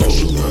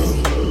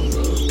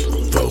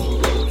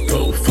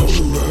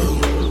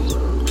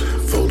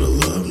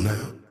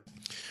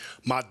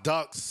My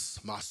ducks,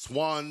 my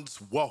swans,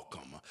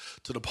 welcome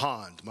to the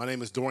pond. My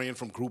name is Dorian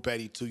from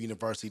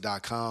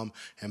Group82University.com,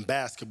 and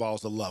basketball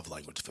is the love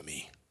language for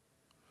me.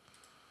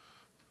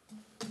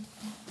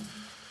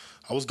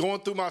 I was going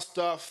through my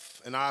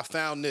stuff, and I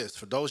found this.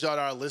 For those y'all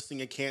that are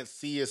listening and can't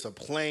see, it's a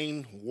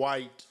plain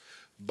white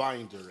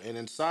binder. And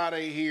inside of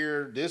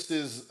here, this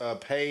is a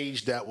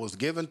page that was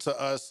given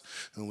to us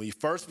when we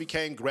first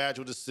became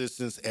graduate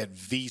assistants at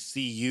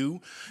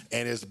VCU.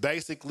 And it's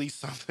basically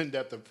something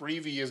that the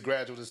previous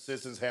graduate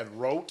assistants had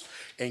wrote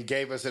and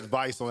gave us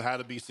advice on how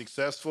to be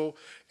successful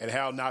and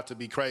how not to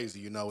be crazy.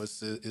 You know,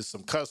 it's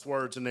some cuss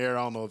words in there.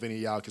 I don't know if any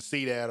of y'all can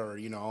see that, or,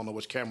 you know, I don't know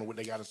which camera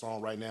they got us on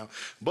right now.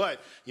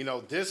 But, you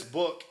know, this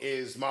book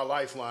is my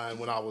lifeline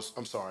when I was,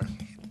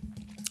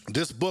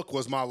 this book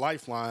was my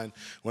lifeline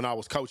when I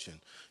was coaching,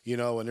 you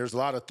know, and there's a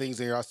lot of things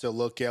in here I still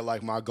look at,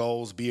 like my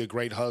goals: be a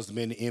great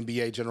husband,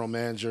 NBA general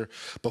manager.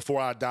 Before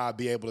I die,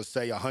 be able to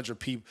say 100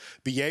 people,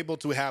 be able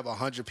to have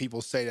 100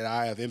 people say that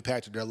I have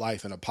impacted their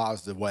life in a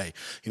positive way.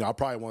 You know, I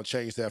probably want to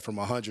change that from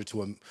 100 to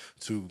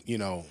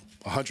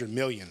 100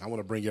 million. I want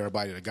to bring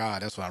everybody to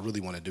God. That's what I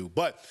really want to do.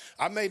 But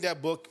I made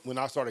that book when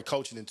I started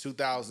coaching in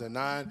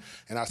 2009,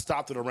 and I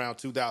stopped it around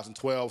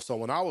 2012. So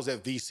when I was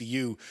at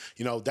VCU,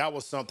 you know, that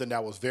was something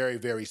that was very,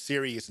 very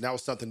serious, and that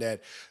was something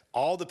that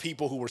all the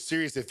people who were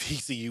serious at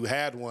VCU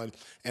had one,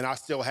 and I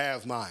still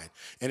have mine.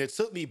 And it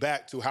took me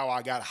back to how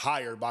I got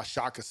hired by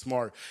Shaka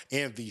Smart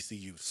and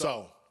VCU.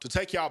 So to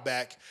take y'all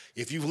back,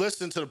 if you've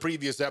listened to the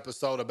previous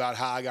episode about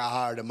how I got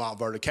hired at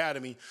Montverde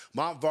Academy,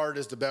 Montverde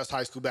is the best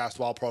high school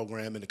basketball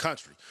program in the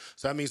country.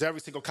 So that means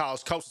every single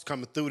college coach is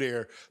coming through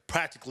there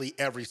practically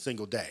every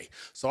single day.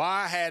 So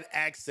I had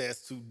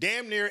access to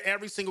damn near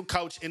every single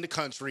coach in the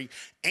country,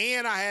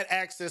 and I had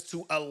access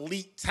to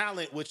elite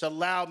talent, which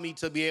allowed me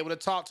to be able to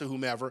talk to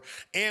whomever,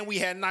 and we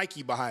had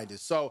Nike behind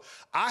it. So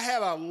I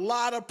had a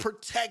lot of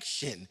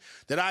protection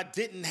that I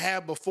didn't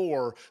have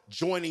before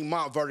joining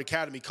Montverde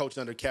Academy,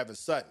 coaching under Kevin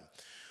Sutton.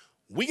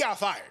 We got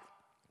fired.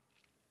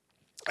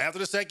 After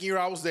the second year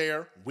I was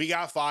there, we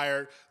got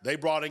fired. They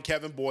brought in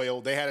Kevin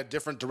Boyle. They had a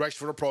different direction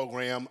for the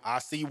program. I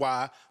see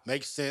why.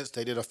 Makes sense.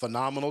 They did a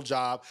phenomenal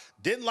job.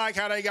 Didn't like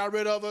how they got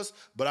rid of us,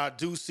 but I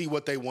do see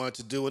what they wanted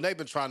to do, and they've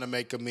been trying to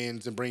make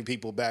amends and bring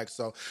people back,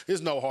 so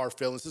there's no hard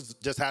feelings. This is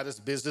just how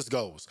this business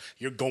goes.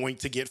 You're going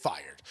to get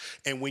fired.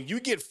 And when you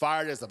get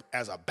fired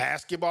as a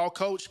basketball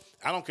coach,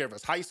 I don't care if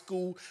it's high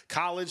school,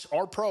 college,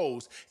 or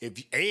pros, if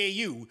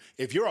AAU,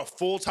 if you're a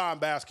full-time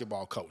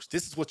basketball coach,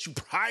 this is what you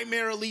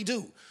primarily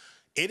do.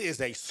 It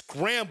is a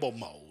scramble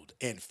mode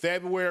in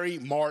February,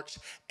 March,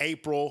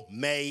 April,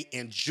 May,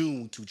 and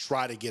June to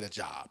try to get a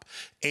job.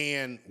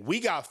 And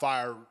we got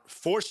fired,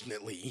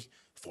 fortunately,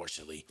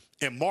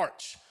 in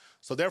March.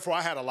 So therefore,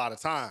 I had a lot of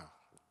time.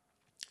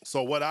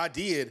 So what I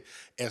did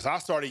is I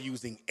started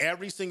using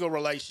every single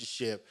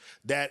relationship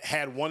that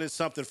had wanted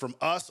something from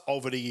us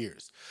over the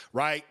years,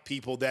 right?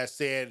 People that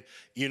said,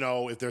 you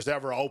know, if there's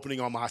ever an opening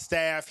on my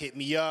staff, hit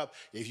me up.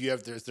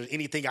 If there's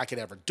anything I could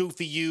ever do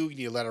for you, you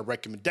need a letter of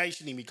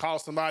recommendation, need me to call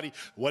somebody,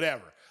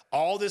 whatever.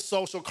 All this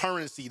social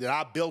currency that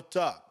I built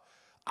up,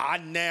 I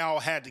now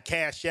had to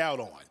cash out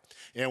on.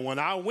 And when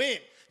I went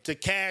to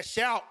cash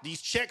out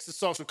these checks of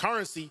social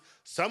currency,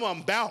 some of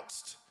them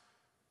bounced.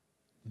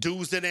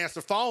 Dudes didn't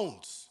answer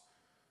phones.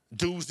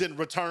 Dudes didn't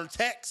return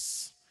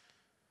texts.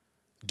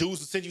 Dudes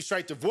would send you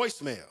straight to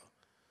voicemail.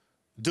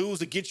 Dudes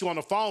that get you on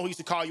the phone who used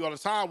to call you all the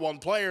time, wanting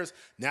players,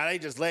 now they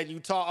just letting you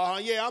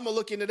talk. Yeah, I'm going to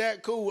look into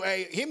that. Cool.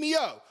 Hey, hit me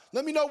up.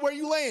 Let me know where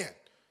you land.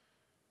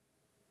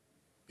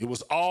 It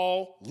was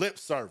all lip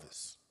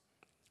service.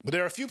 But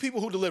there are a few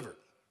people who delivered.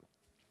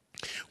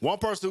 One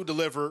person who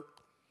delivered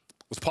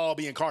was Paul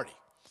Biancardi.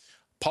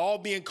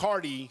 Paul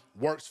Biancardi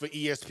works for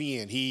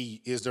ESPN.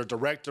 He is their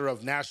director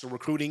of national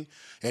recruiting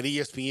at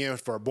ESPN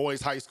for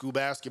boys high school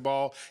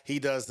basketball. He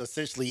does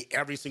essentially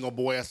every single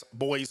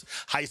boys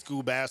high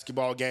school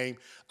basketball game.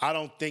 I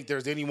don't think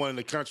there's anyone in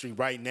the country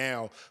right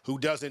now who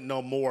doesn't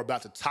know more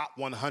about the top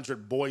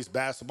 100 boys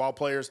basketball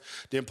players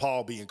than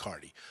Paul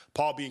Biancardi.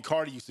 Paul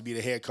Biancardi used to be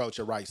the head coach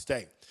at Wright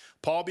State.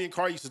 Paul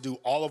Biancardi used to do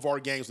all of our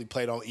games we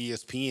played on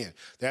ESPN.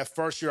 That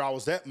first year I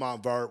was at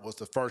Montverde was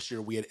the first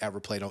year we had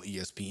ever played on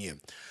ESPN.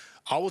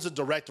 I was a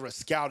director of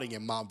scouting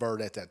in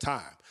Montverde at that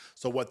time.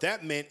 So what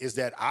that meant is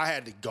that I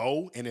had to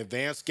go and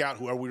advance scout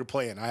whoever we were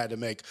playing. I had to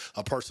make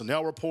a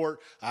personnel report.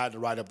 I had to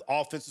write up the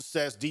offensive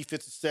sets,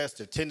 defensive sets,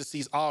 their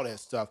tendencies, all that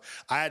stuff.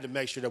 I had to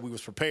make sure that we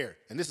was prepared.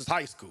 And this is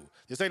high school.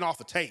 This ain't off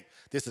the tape.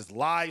 This is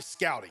live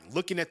scouting,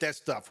 looking at that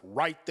stuff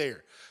right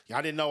there.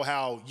 I didn't know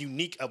how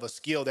unique of a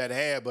skill that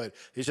had, but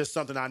it's just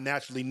something I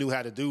naturally knew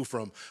how to do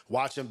from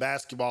watching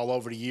basketball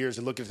over the years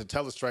and looking at the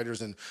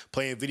telestrators and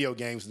playing video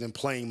games and then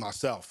playing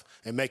myself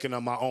and making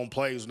up my own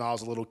plays when I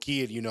was a little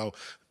kid, you know,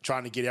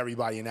 trying to get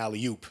everybody an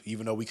alley-oop,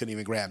 even though we couldn't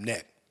even grab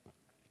net.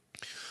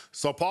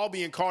 So Paul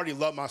Biancardi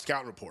loved my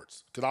scouting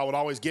reports because I would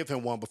always give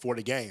him one before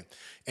the game.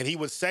 And he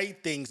would say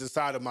things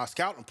inside of my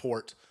scouting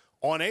report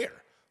on air.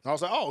 And I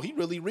was like, oh, he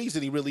really reads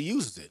it. He really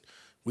uses it.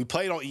 We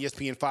played on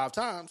ESPN 5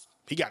 times.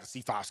 He got to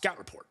see 5 scout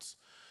reports.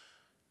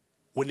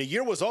 When the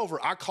year was over,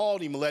 I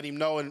called him and let him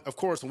know. And of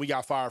course, when we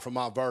got fired from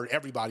Mount Vernon,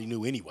 everybody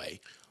knew anyway.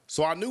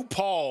 So I knew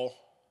Paul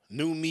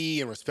knew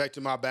me and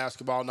respected my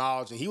basketball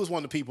knowledge. And he was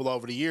one of the people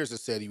over the years that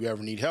said, if you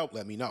ever need help,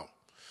 let me know.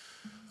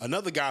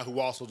 Another guy who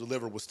also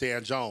delivered was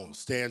Stan Jones.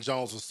 Stan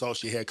Jones was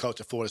associate head coach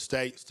at Florida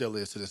State, still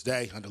is to this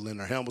day, under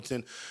Leonard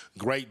Hamilton.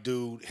 Great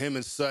dude. Him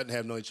and Sutton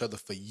have known each other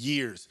for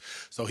years.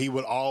 So he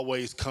would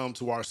always come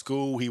to our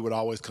school. He would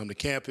always come to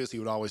campus. He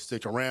would always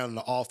stick around in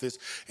the office,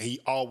 and he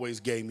always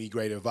gave me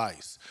great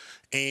advice.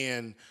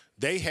 And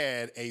they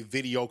had a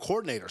video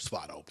coordinator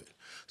spot open.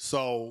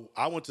 So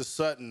I went to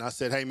Sutton. I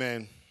said, hey,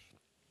 man,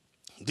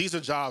 these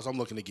are jobs I'm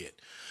looking to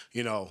get.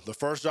 You know, the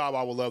first job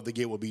I would love to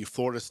get would be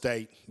Florida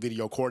State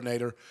video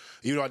coordinator.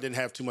 Even though I didn't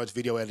have too much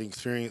video editing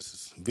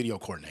experience, video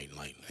coordinating,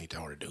 like, ain't that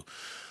hard to do.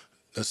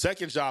 The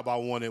second job I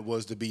wanted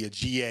was to be a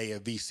GA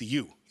at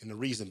VCU. And the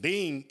reason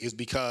being is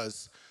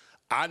because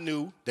I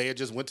knew they had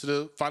just went to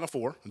the Final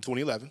Four in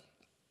 2011,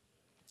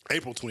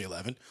 April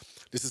 2011.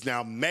 This is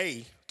now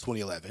May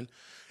 2011.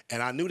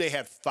 And I knew they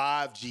had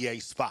 5 GA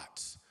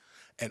spots.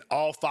 And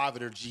all 5 of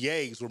their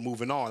GAs were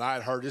moving on. I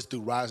had heard this through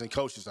Rising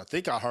Coaches. I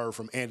think I heard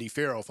from Andy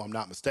Farrell, if I'm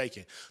not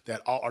mistaken,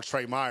 or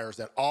Trey Myers,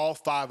 that all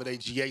 5 of their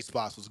GA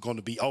spots was going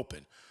to be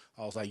open.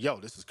 I was like, yo,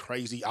 this is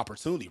crazy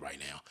opportunity right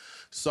now.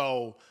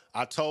 So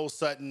I told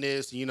Sutton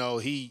this. You know,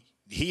 he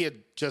had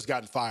just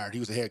gotten fired. He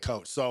was a head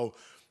coach. So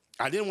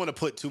I didn't want to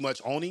put too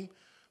much on him.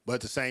 But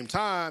at the same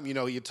time, you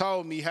know, he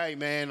told me, hey,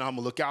 man, I'm going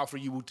to look out for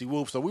you,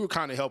 whoop-de-whoop. So we were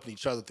kind of helping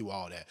each other through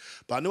all that.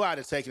 But I knew I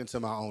had to take it into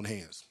my own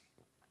hands.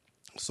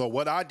 So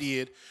what I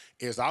did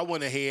is I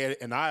went ahead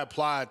and I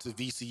applied to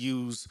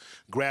VCU's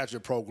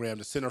graduate program,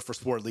 the Center for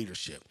Sport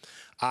Leadership.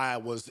 I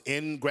was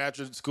in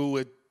graduate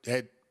school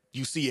at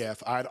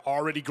UCF. I had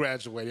already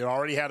graduated,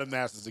 already had a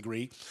master's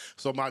degree.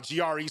 So my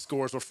GRE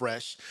scores were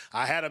fresh.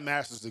 I had a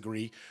master's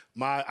degree.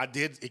 I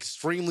did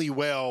extremely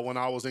well when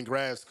I was in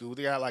grad school.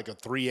 They had like a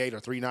 3.8 or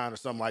 3.9 or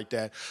something like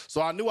that.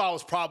 So I knew I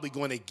was probably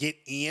going to get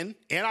in,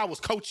 and I was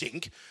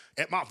coaching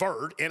at Mount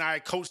Vernon, and I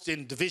coached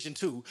in Division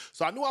II.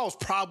 So I knew I was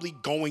probably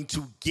going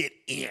to get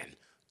in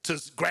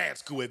to grad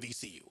school at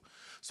VCU.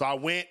 So I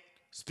went,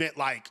 spent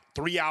like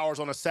 3 hours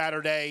on a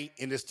Saturday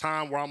in this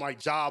time where I'm like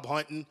job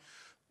hunting,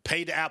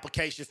 paid the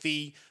application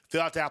fee,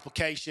 filled out the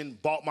application,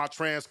 bought my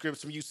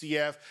transcripts from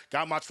UCF,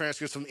 got my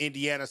transcripts from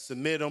Indiana,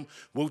 submit them,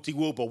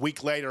 whoop-de-whoop. A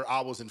week later,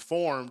 I was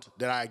informed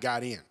that I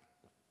got in.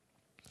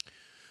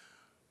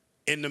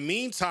 In the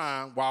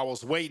meantime, while I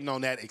was waiting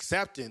on that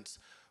acceptance,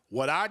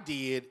 what I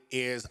did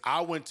is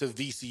I went to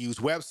VCU's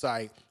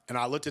website and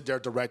I looked at their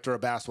director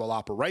of basketball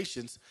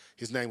operations.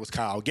 His name was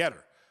Kyle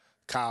Getter.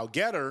 Kyle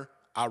Getter,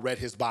 I read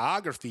his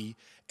biography,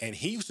 and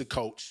he used to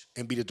coach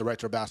and be the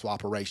director of basketball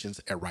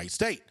operations at Wright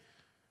State.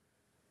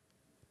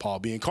 Paul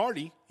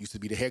Biancardi used to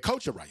be the head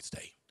coach at Wright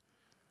State.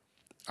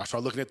 I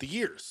started looking at the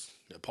years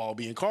that Paul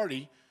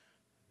Biancardi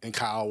and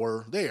Kyle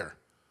were there.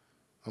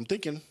 I'm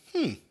thinking,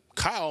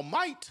 Kyle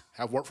might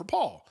have worked for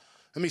Paul.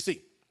 Let me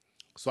see.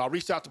 So I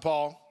reached out to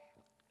Paul,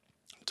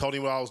 told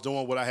him what I was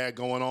doing, what I had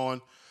going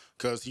on,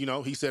 because, you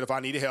know, he said if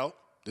I needed help,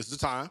 this is the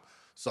time.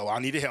 So I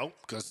needed help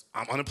because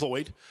I'm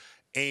unemployed.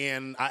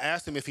 And I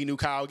asked him if he knew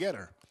Kyle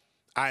Getter.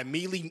 I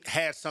immediately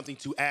had something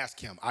to ask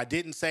him. I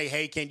didn't say,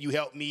 hey, can you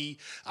help me?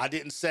 I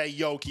didn't say,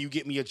 yo, can you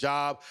get me a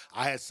job?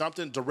 I had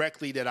something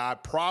directly that I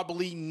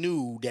probably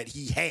knew that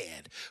he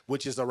had,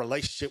 which is a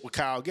relationship with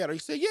Kyle Getter. He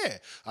said, yeah.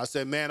 I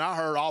said, man, I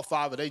heard all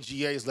 5 of their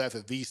GAs left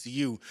at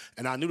VCU,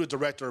 and I knew the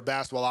director of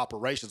basketball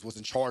operations was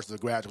in charge of the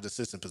graduate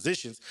assistant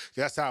positions.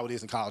 That's how it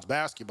is in college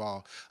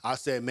basketball. I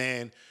said,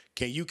 man,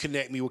 can you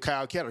connect me with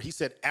Kyle Getter? He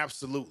said,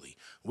 absolutely.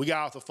 We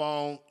got off the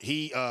phone.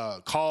 He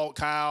called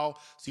Kyle,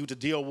 see what the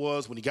deal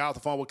was. When he got off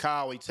the phone with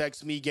Kyle, he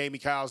texted me, gave me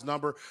Kyle's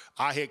number.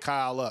 I hit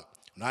Kyle up.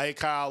 When I hit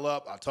Kyle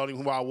up, I told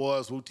him who I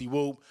was,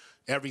 whoop-de-whoop,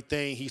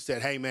 everything. He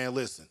said, hey, man,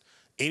 listen,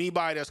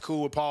 anybody that's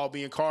cool with Paul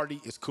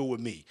Biancardi is cool with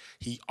me.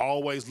 He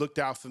always looked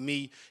out for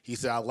me. He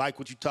said, I like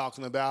what you're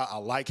talking about. I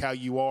like how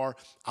you are.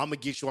 I'm going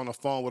to get you on the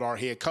phone with our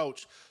head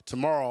coach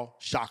tomorrow,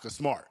 Shaka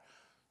Smart.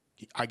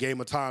 I gave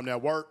him a time that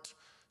worked.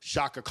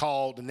 Shaka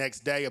called the next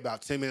day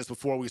about 10 minutes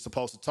before we were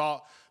supposed to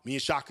talk. Me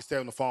and Shaka stayed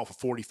on the phone for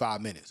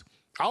 45 minutes.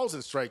 I was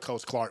in straight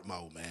Coach Clark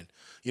mode, man.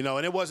 You know,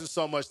 and it wasn't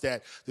so much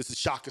that this is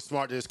Shaka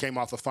Smart that just came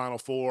off the Final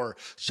Four,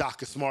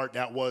 Shaka Smart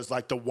that was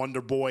like the wonder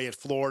boy at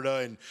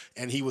Florida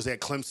and he was at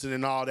Clemson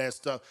and all that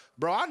stuff.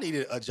 Bro, I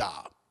needed a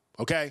job,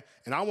 okay?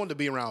 And I wanted to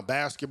be around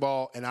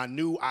basketball, and I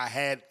knew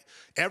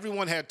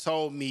everyone had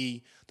told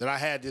me that I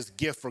had this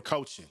gift for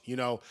coaching. You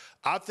know,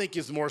 I think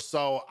it's more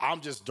so I'm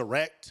just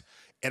direct.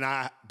 And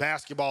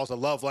basketball is a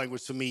love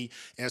language to me,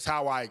 and it's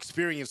how I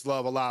experience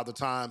love a lot of the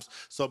times.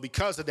 So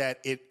because of that,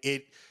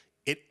 it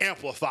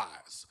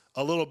amplifies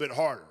a little bit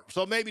harder.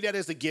 So maybe that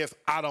is a gift,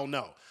 I don't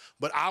know.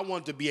 But I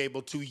wanted to be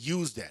able to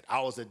use that. I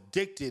was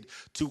addicted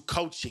to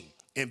coaching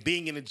and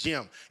being in the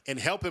gym and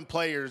helping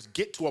players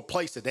get to a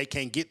place that they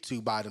can't get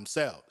to by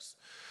themselves.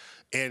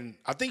 And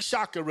I think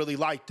Shaka really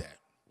liked that.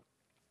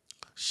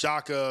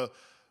 Shaka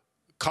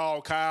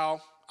called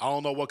Kyle. I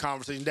don't know what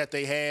conversation that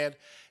they had.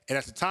 And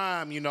at the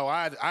time, you know,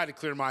 I had to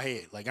clear my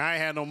head. Like, I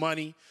ain't had no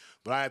money.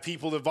 but I had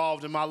people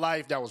involved in my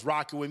life that was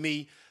rocking with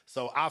me.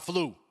 So I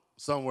flew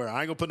somewhere. I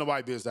ain't gonna put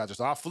nobody business out there.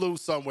 So I flew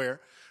somewhere.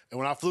 And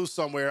when I flew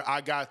somewhere,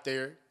 I got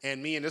there,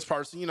 and me and this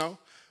person,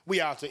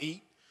 we out to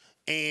eat.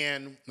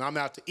 And when I'm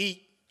out to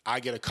eat, I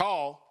get a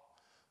call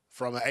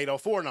from an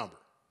 804 number.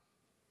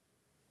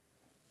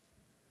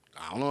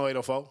 I don't know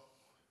 804.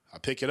 I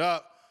pick it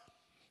up.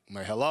 I'm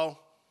like, hello?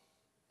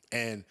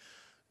 And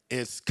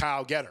it's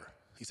Kyle Getter.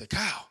 He said,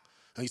 Kyle.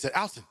 And he said,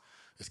 Alton,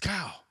 it's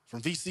Kyle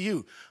from VCU.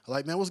 I'm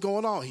like, man, what's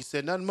going on? He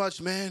said, nothing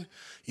much, man.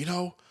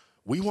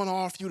 We want to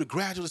offer you the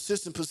graduate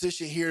assistant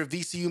position here at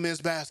VCU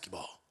men's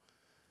basketball.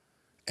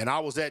 And I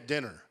was at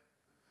dinner.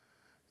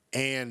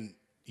 And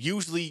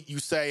usually you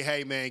say,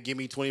 hey, man, give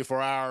me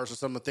 24 hours or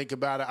something to think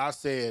about it. I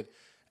said,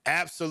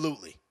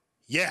 absolutely,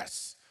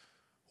 yes.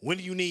 When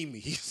do you need me?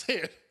 He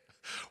said,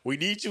 we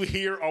need you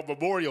here on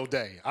Memorial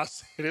Day. I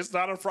said, it's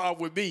not a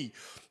problem with me.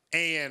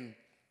 And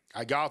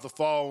I got off the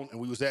phone, and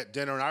we was at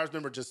dinner, and I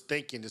remember just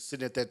thinking, just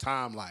sitting at that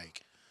time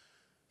like,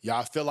 yeah,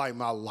 I feel like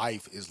my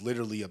life is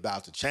literally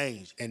about to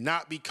change. And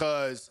not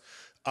because,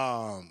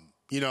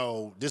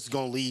 this is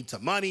going to lead to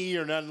money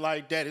or nothing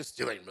like that. It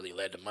still ain't really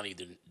led to money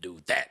to do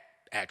that,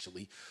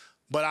 actually.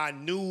 But I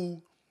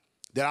knew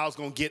that I was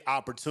going to get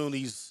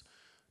opportunities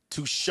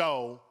to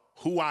show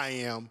who I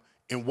am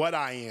and what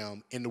I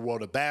am in the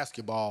world of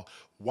basketball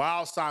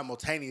while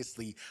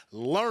simultaneously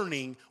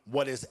learning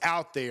what is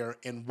out there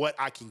and what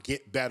I can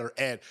get better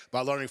at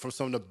by learning from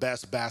some of the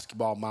best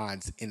basketball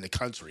minds in the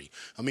country.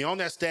 I mean, on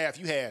that staff,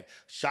 you had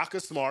Shaka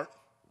Smart,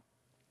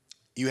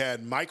 you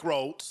had Mike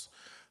Rhodes,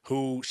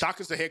 who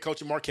Shaka's the head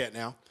coach of Marquette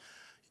now,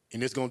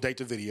 and it's going to date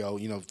the video,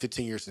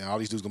 15 years now. All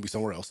these dudes going to be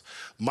somewhere else.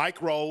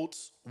 Mike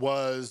Rhodes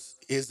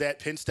is at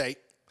Penn State,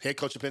 head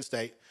coach of Penn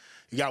State.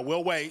 You got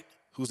Will Wade,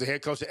 who's the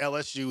head coach at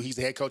LSU. He's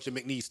the head coach at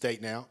McNeese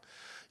State now.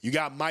 You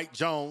got Mike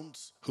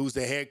Jones, who's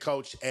the head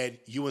coach at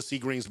UNC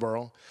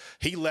Greensboro.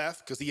 He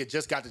left because he had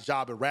just got the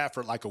job at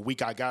Radford like a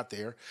week I got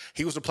there.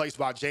 He was replaced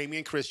by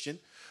Jamie Christian,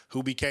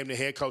 who became the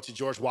head coach at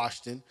George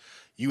Washington.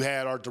 You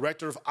had our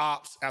director of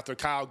ops after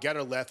Kyle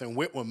Getter left and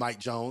went with Mike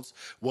Jones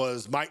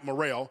was Mike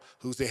Morrell,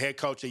 who's the head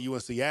coach at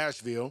UNC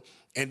Asheville.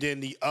 And then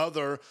the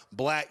other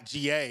black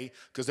GA,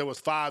 because there was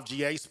 5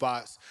 GA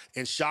spots,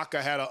 and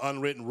Shaka had an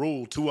unwritten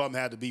rule. 2 of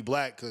them had to be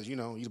black because,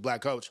 he's a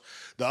black coach.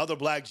 The other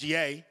black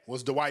GA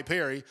was Dwight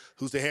Perry,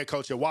 who's the head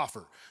coach at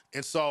Wofford.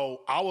 And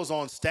so I was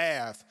on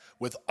staff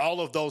with all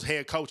of those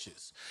head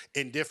coaches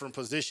in different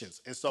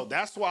positions. And so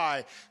that's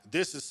why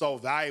this is so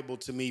valuable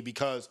to me,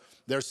 because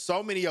there's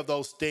so many of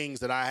those things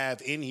that I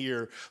have in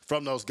here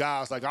from those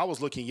guys. Like I was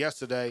looking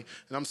yesterday,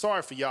 and I'm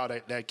sorry for y'all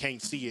that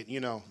can't see it.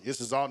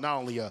 This is all not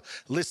only a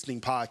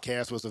listening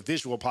podcast, but it's a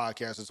visual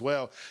podcast as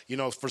well.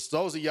 For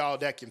those of y'all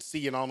that can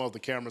see, and I don't know if the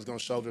camera's going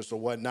to show this or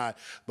whatnot,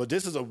 but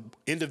this is an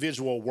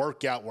individual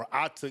workout where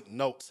I took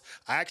notes.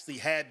 I actually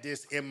had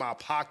this in my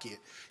pocket,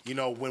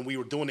 when we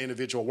were doing the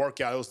individual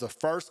workout. It was the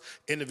first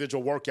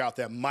individual workout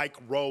that Mike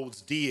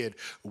Rhodes did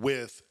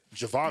with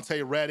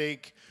Javante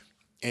Reddick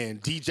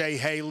and DJ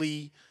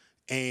Haley,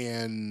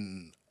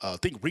 and I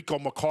think Rico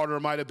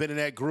McCarter might have been in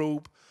that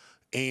group,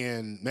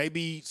 and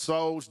maybe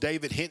Soj,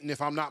 David Hinton,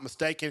 if I'm not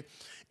mistaken.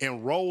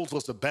 And Rhodes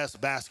was the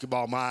best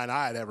basketball mind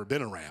I had ever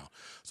been around.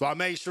 So I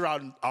made sure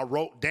I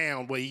wrote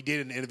down what he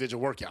did in the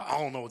individual workout.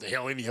 I don't know what the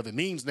hell any of it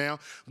means now,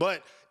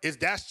 but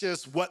that's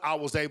just what I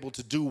was able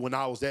to do when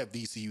I was at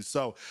VCU.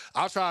 So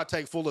I'll try to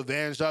take full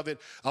advantage of it.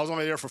 I was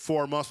only there for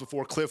 4 months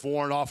before Cliff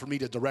Warren offered me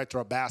the director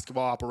of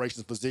basketball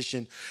operations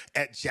position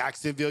at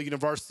Jacksonville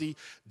University.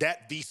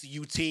 That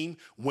VCU team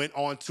went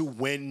on to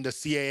win the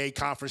CAA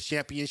conference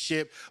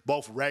championship,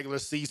 both regular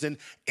season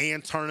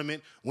and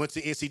tournament, went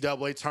to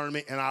NCAA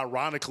tournament, and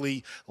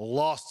ironically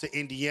lost to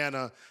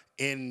Indiana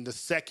in the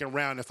second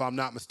round, if I'm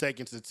not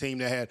mistaken, to the team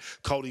that had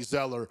Cody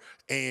Zeller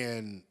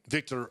and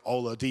Victor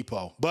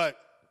Oladipo. But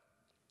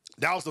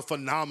that was a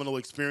phenomenal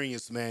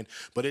experience, man.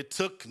 But it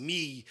took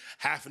me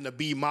having to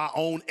be my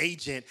own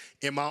agent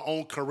in my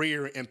own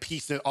career and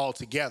piecing it all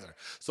together.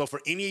 So for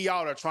any of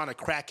y'all that are trying to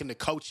crack into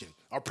coaching,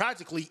 or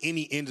practically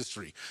any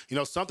industry,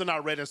 something I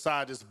read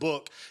inside this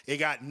book, it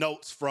got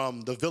notes from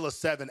the Villa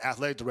 7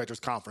 Athletic Directors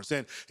Conference.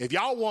 And if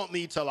y'all want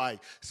me to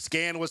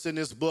scan what's in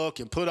this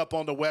book and put up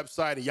on the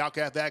website and y'all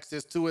can have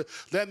access to it,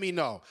 let me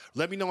know.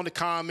 Let me know in the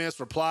comments,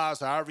 replies,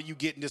 however you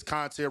getting this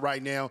content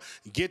right now.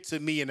 Get to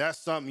me, and that's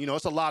something,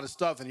 it's a lot of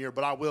stuff in here,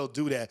 but I will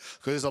do that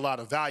because there's a lot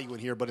of value in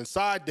here. But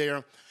inside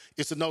there,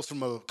 it's a notes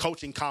from a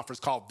coaching conference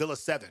called Villa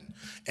 7,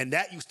 and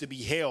that used to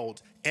be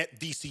held at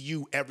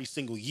VCU every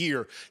single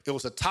year. It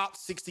was the top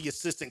 60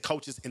 assistant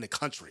coaches in the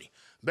country.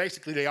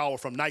 Basically, they all were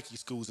from Nike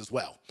schools as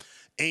well.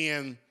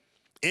 And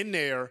in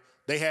there,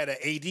 they had an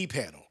AD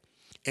panel,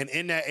 and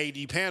in that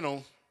AD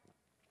panel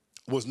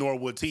was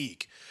Norwood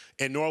Teague.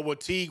 And Norwood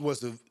Teague was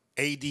the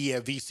AD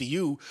at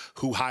VCU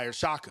who hired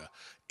Shaka.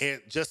 and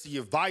just the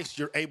advice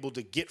you're able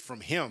to get from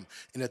him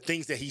and the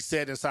things that he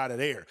said inside of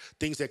there,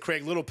 things that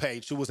Craig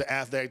Littlepage, who was the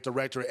athletic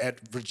director at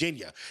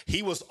Virginia,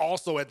 he was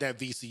also at that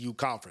VCU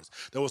conference.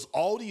 There was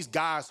all these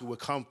guys who would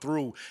come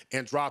through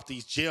and drop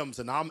these gems,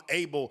 and I'm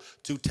able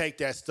to take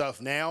that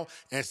stuff now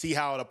and see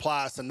how it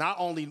applies to not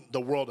only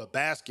the world of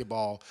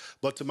basketball,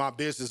 but to my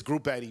business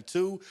Group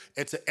 82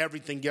 and to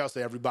everything else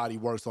that everybody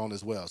works on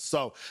as well.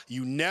 So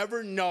you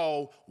never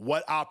know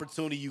what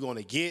opportunity you're going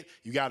to get.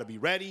 You got to be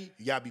ready,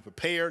 you got to be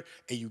prepared,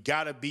 and you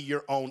got to be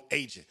your own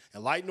agent.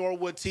 And like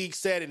Norwood Teague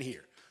said in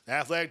here, the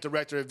athletic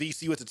director at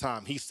VCU at the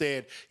time, he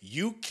said,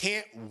 you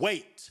can't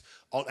wait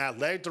on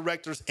athletic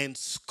directors and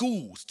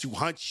schools to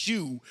hunt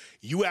you.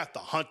 You have to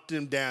hunt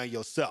them down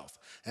yourself.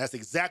 And that's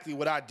exactly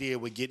what I did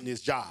with getting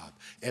this job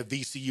at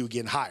VCU,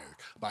 getting hired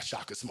by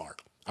Shaka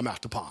Smart. I'm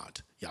out the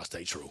pond. Y'all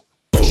stay true.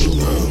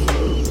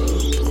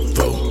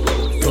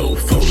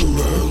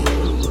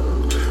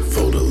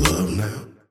 For the love now.